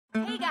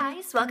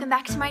guys, welcome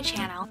back to my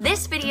channel.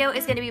 This video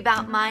is going to be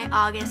about my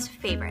August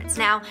favorites.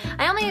 Now,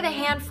 I only have a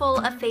handful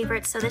of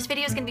favorites, so this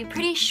video is going to be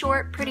pretty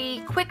short,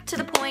 pretty quick to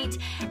the point,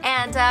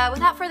 and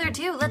without further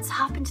ado, let's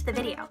hop into the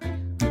video.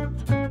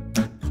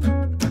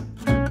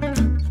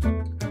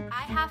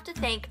 To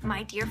thank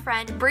my dear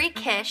friend Bree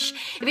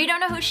Kish. If you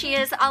don't know who she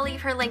is, I'll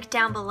leave her link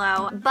down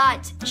below,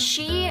 but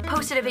she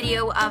posted a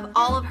video of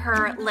all of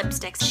her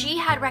lipsticks. She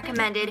had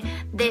recommended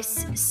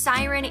this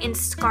Siren in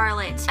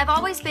Scarlett. I've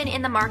always been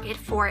in the market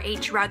for a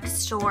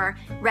drugstore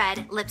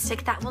red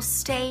lipstick that will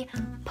stay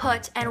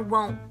put and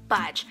won't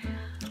budge.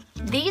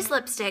 These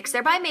lipsticks,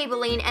 they're by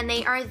Maybelline and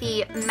they are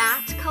the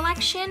matte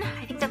collection.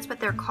 I think that's what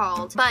they're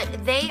called. But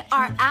they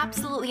are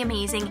absolutely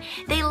amazing.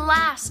 They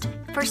last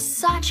for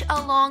such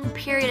a long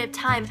period of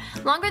time,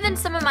 longer than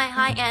some of my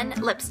high-end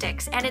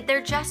lipsticks, and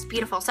they're just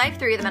beautiful. So I have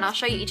 3 of them and I'll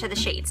show you each of the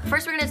shades.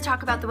 First, we're going to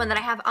talk about the one that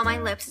I have on my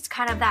lips. It's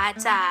kind of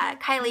that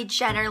Kylie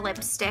Jenner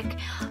lipstick,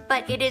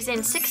 but it is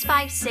in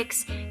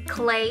 656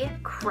 Clay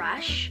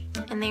Crush,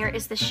 and there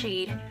is the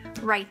shade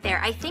right there.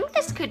 I think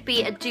this could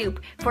be a dupe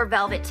for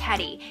Velvet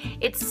Teddy.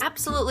 It's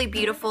absolutely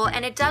beautiful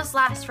and it does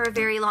last for a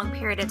very long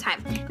period of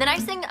time. The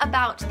nice thing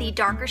about the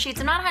darker shades,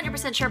 I'm not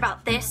 100% sure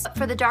about this, but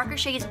for the darker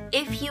shades,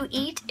 if you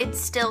eat, it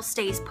still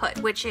stays put,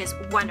 which is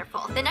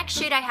wonderful. The next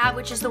shade I have,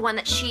 which is the one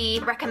that she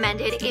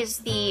recommended, is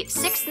the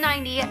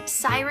 690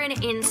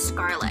 Siren in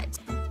Scarlett.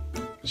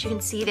 As you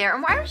can see there,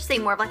 or I would say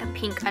more of like a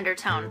pink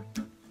undertone,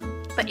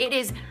 but it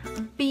is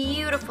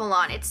beautiful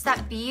on. It's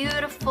that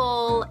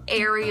beautiful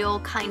aerial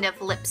kind of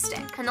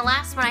lipstick. And the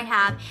last one I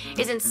have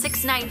is in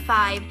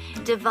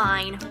 695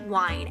 Divine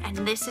Wine, and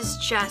this is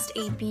just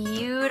a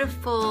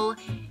beautiful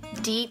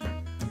deep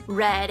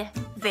red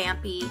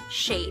vampy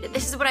shade.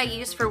 This is what I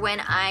use for when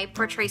I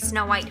portray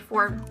Snow White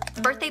for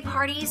birthday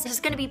parties. This is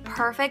going to be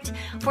perfect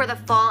for the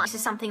fall. This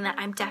is something that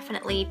I'm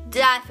definitely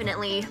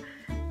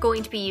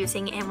going to be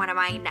using in one of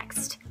my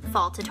next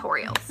fall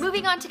tutorials.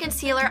 Moving on to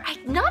concealer,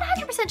 I'm not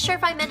 100% sure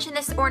if I mentioned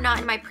this or not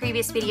in my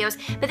previous videos,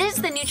 but this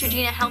is the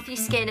Neutrogena Healthy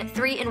Skin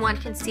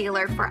 3-in-1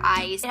 concealer for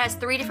eyes. It has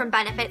 3 different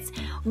benefits.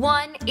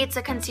 1, it's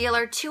a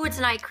concealer, 2, it's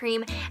an eye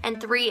cream,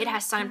 and 3, it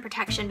has sun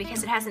protection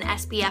because it has an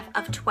SPF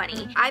of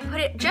 20. I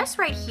put it just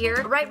right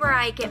here, right where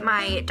I get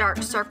my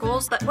dark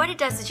circles, but what it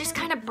does is just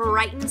kind of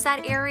brightens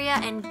that area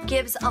and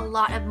gives a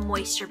lot of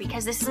moisture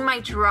because this is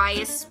my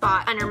driest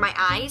spot under my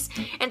eyes,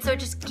 and so it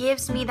just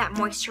gives me that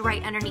moisture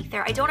right underneath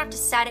there. I don't have to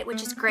set it,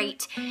 which is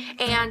great,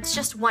 and it's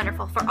just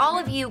wonderful. For all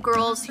of you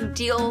girls who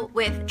deal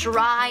with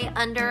dry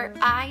under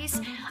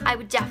eyes, I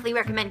would definitely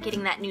recommend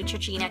getting that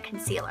Neutrogena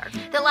concealer.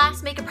 The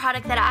last makeup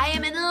product that I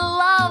am in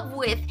love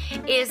with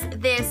is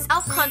this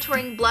e.L.F.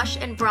 contouring blush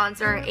and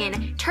bronzer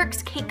in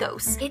Turks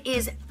Caicos. It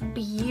is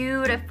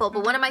beautiful,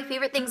 but one of my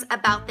favorite things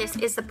about this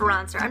is the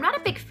bronzer. I'm not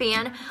a big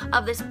fan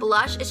of this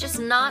blush. It's just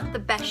not the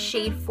best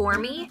shade for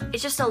me.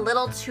 It's just a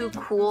little too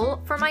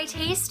cool for my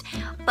taste,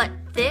 but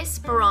this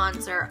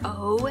bronzer,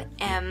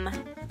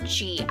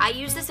 OMG. I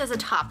use this as a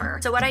topper.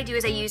 So what I do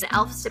is I use an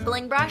e.L.F.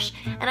 stippling brush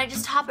and I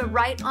just top it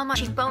right on my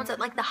cheekbones at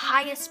like the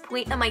highest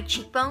point of my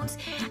cheekbones,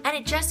 and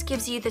it just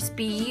gives you this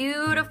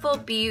beautiful,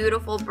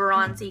 beautiful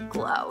bronzy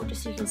glow,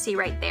 just so you can see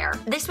right there.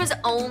 This was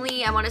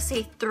only, I want to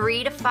say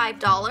 $3 to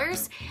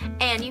 $5,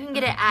 and you can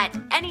get it at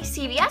any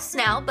CVS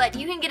now, but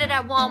you can get it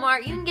at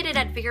Walmart, you can get it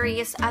at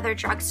various other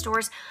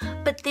drugstores,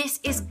 but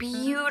this is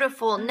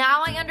beautiful.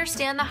 Now I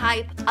understand the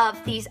hype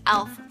of these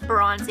e.L.F.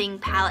 bronzing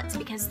palettes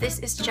because this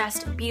is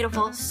just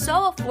beautiful,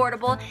 so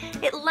affordable,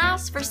 it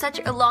lasts for such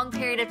a long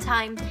period of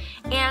time,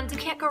 and you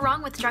can't go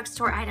wrong with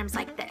drugstore items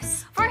like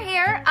this. For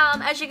hair,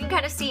 as you can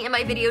kind of see in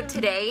my video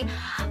today,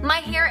 my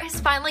hair has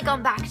finally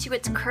gone back to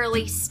its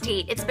curly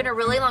state. It's been a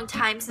really long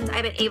time since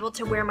I've been able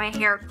to wear my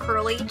hair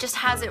curly. It just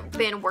hasn't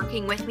been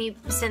working with me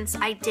since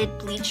I did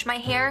bleach my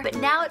hair, but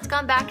now it's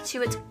gone back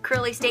to its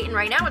curly state, and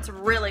right now it's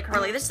really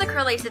curly. This is the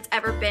curliest it's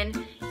ever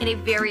been in a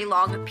very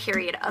long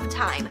period of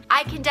time.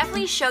 I can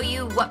definitely show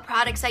you what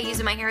products I use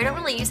in my hair. I don't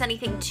really use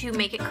anything to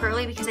make it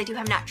curly because I do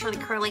have naturally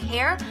curly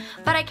hair,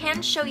 but I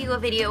can show you a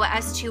video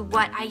as to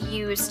what I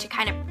use to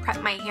kind of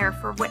prep my hair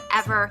for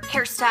whatever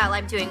hairstyle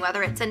I'm doing,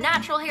 whether it's a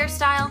natural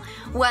hairstyle,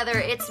 whether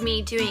it's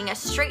me doing a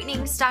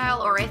straightening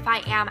style, or if I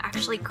am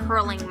actually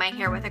curling my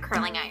hair with a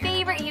curling iron.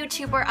 Favorite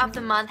YouTuber of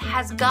the month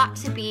has got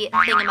to be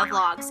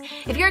Thingamavlogs.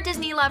 If you're a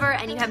Disney lover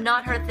and you have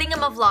not heard of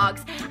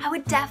Thingamavlogs, I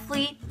would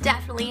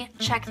definitely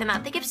check them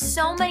out. They give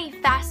so many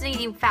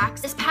fascinating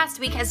facts. This past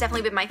week has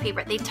definitely been my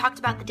favorite. They've talked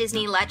about the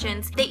Disney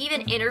legends. They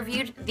even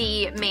interviewed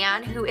the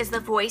man who is the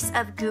voice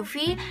of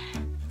Goofy.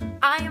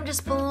 I am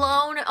just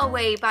blown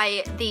away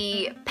by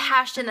the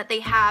passion that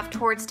they have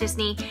towards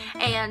Disney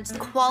and the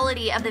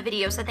quality of the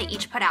videos that they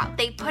each put out.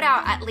 They put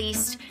out at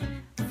least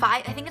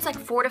 5, I think it's like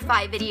 4 to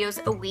 5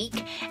 videos a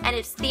week, and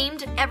it's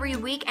themed every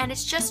week, and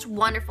it's just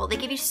wonderful. They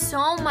give you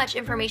so much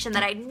information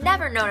that I'd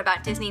never known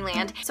about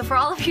Disneyland. So for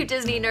all of you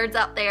Disney nerds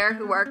out there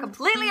who are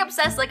completely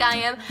obsessed like I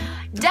am,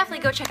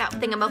 definitely go check out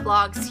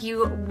Thingamavlogs.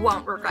 You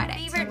won't regret it.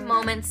 Favorite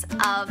moments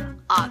of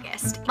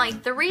August. My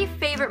 3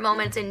 favorite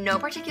moments in no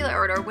particular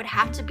order would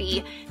have to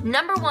be,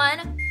 number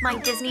 1, my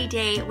Disney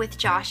day with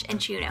Josh and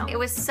Juno. It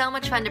was so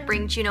much fun to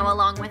bring Juno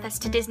along with us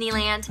to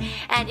Disneyland,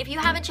 and if you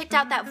haven't checked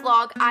out that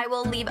vlog, I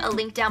will leave a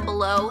link down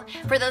below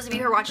for those of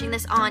you who are watching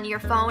this on your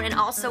phone, and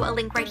also a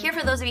link right here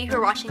for those of you who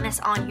are watching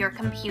this on your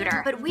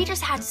computer. But we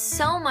just had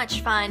so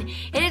much fun.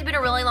 It has been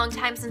a really long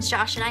time since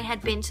Josh and I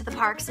had been to the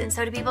parks, and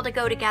so to be able to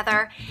go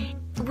together,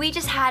 we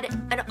just had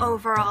an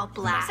overall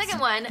blast. The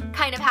second one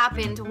kind of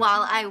happened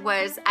while I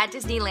was at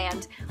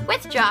Disneyland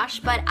with Josh,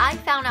 but I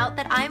found out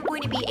that I'm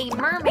going to be a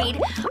mermaid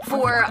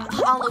for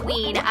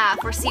Halloween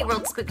for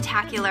SeaWorld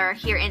Spooktacular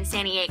here in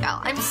San Diego.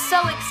 I'm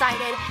so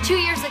excited. 2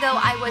 years ago,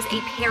 I was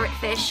a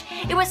parrotfish.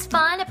 It was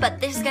fun,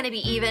 but this is going to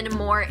be even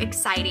more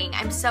exciting.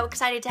 I'm so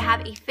excited to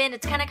have a fin.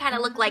 It's gonna kind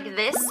of look like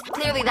this.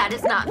 Clearly that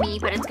is not me,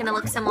 but it's gonna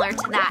look similar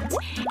to that.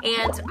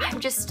 And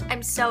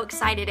I'm so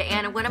excited.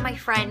 And one of my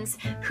friends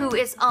who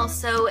is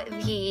also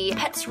the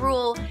Pets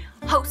Rule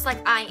host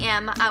like I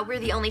am, we're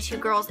the only 2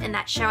 girls in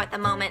that show at the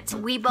moment.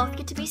 We both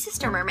get to be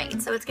sister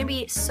mermaids, so it's gonna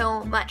be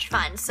so much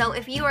fun. So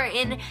if you are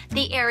in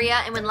the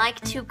area and would like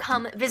to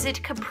come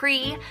visit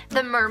Capri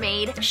the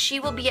mermaid, she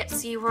will be at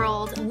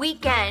SeaWorld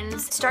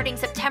weekends starting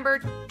September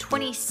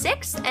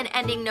 26th and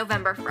ending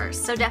November 1st.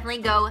 So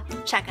definitely go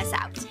check us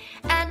out.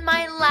 And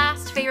my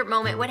last favorite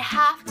moment would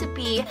have to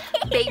be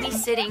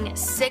babysitting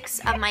 6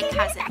 of my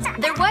cousins.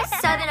 There was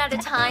 7 at a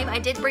time. I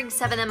did bring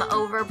 7 of them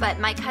over, but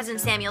my cousin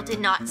Samuel did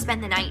not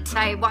spend the night.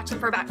 I watched him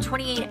for about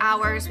 28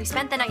 hours. We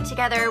spent the night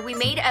together. We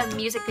made a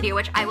music video,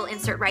 which I will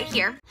insert right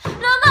here.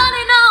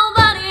 Nobody,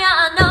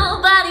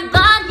 nobody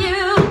but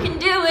you can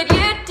do what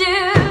you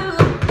do.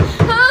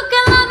 Who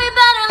can love me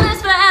better?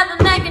 Let's forever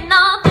making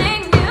all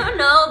things new.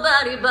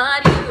 Nobody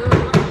but you.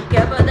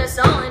 You put the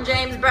soul in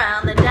James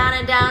Brown, then down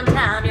in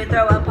downtown. You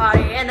throw a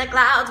party in the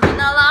clouds when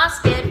the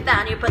lost get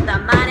found. You put the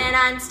mine in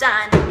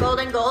Einstein, the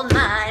golden gold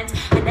mines.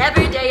 And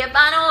every day you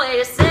find a way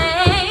to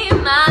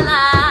save my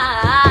life.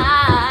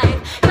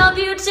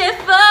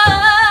 Beautiful,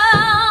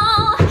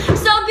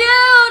 so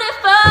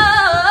beautiful,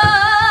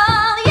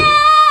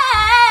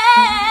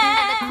 yeah!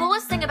 And the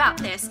coolest thing about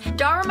this,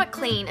 Dara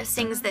McLean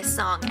sings this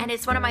song, and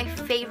it's one of my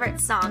favorite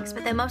songs,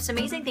 but the most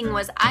amazing thing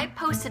was I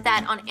posted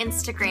that on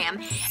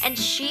Instagram, and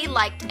she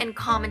liked and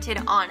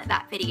commented on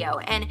that video,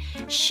 and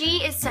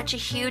she is such a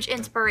huge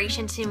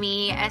inspiration to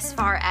me as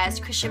far as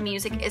Christian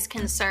music is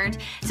concerned.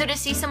 So to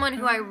see someone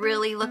who I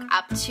really look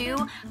up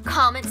to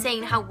comment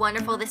saying how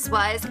wonderful this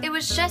was, it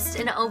was just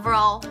an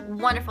overall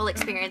wonderful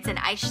experience, and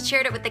I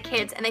shared it with the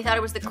kids and they thought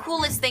it was the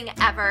coolest thing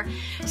ever.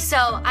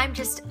 So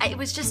it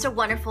was just a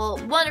wonderful,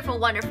 wonderful,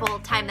 wonderful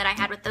time that I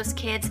had with those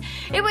kids.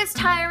 It was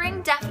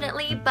tiring,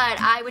 definitely, but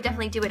I would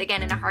definitely do it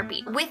again in a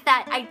heartbeat. With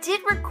that, I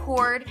did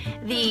record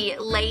the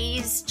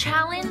Lay's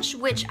challenge,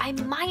 which I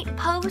might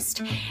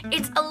post.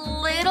 It's a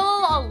little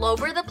all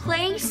over the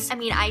place. I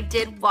mean, I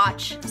did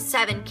watch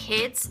 7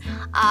 kids.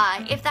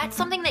 If that's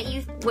something that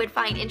you would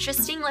find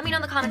interesting, let me know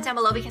in the comments down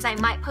below, because I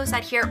might post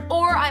that here,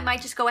 or I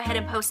might just go ahead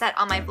and post that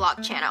on my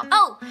vlog channel.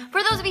 Oh,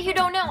 for those of you who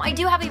don't know, I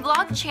do have a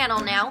vlog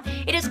channel now.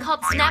 It is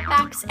called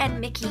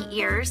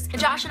SnapbacksNMickeyEars.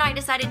 Josh and I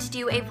decided to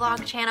do a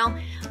vlog channel,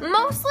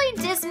 mostly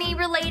Disney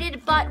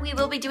related, but we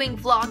will be doing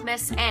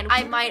Vlogmas, and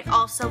I might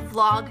also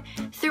vlog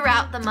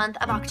throughout the month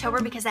of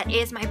October because that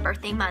is my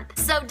birthday month.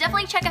 So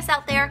definitely check us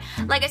out there.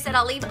 Like I said,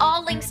 I'll leave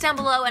all links down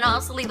below, and I'll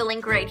also leave a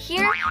link right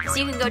here so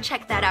you can go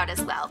check that out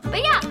as well.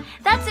 But yeah,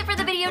 that's it for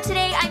the video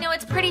today. I know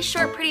it's pretty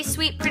short, pretty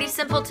sweet, pretty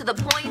simple, to the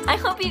point. I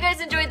hope you guys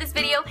enjoyed this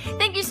video.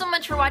 Thank you so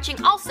much for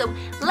watching. Also,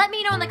 let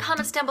me know in the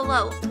comments down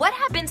below, what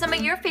have been some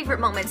of your favorite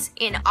moments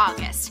in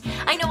August?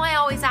 I know I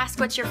always ask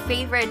what's your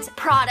favorite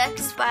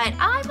products, but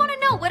I want to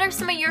know what are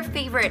some of your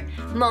favorite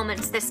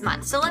moments this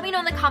month. So let me know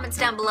in the comments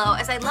down below,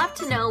 as I'd love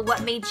to know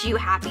what made you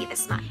happy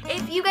this month.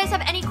 If you guys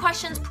have any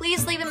questions,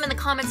 please leave them in the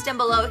comments down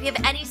below. If you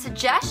have any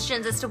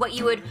suggestions as to what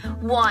you would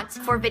want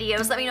for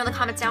videos, let me know in the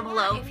comments down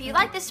below. If you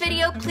like this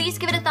video, please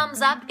give it a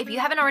thumbs up. If you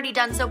haven't already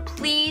done so,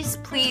 please,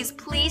 please,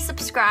 please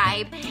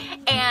subscribe.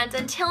 And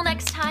until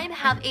next time,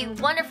 have a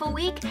wonderful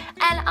week,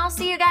 and I'll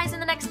see you guys in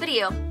the next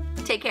video.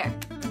 Take care.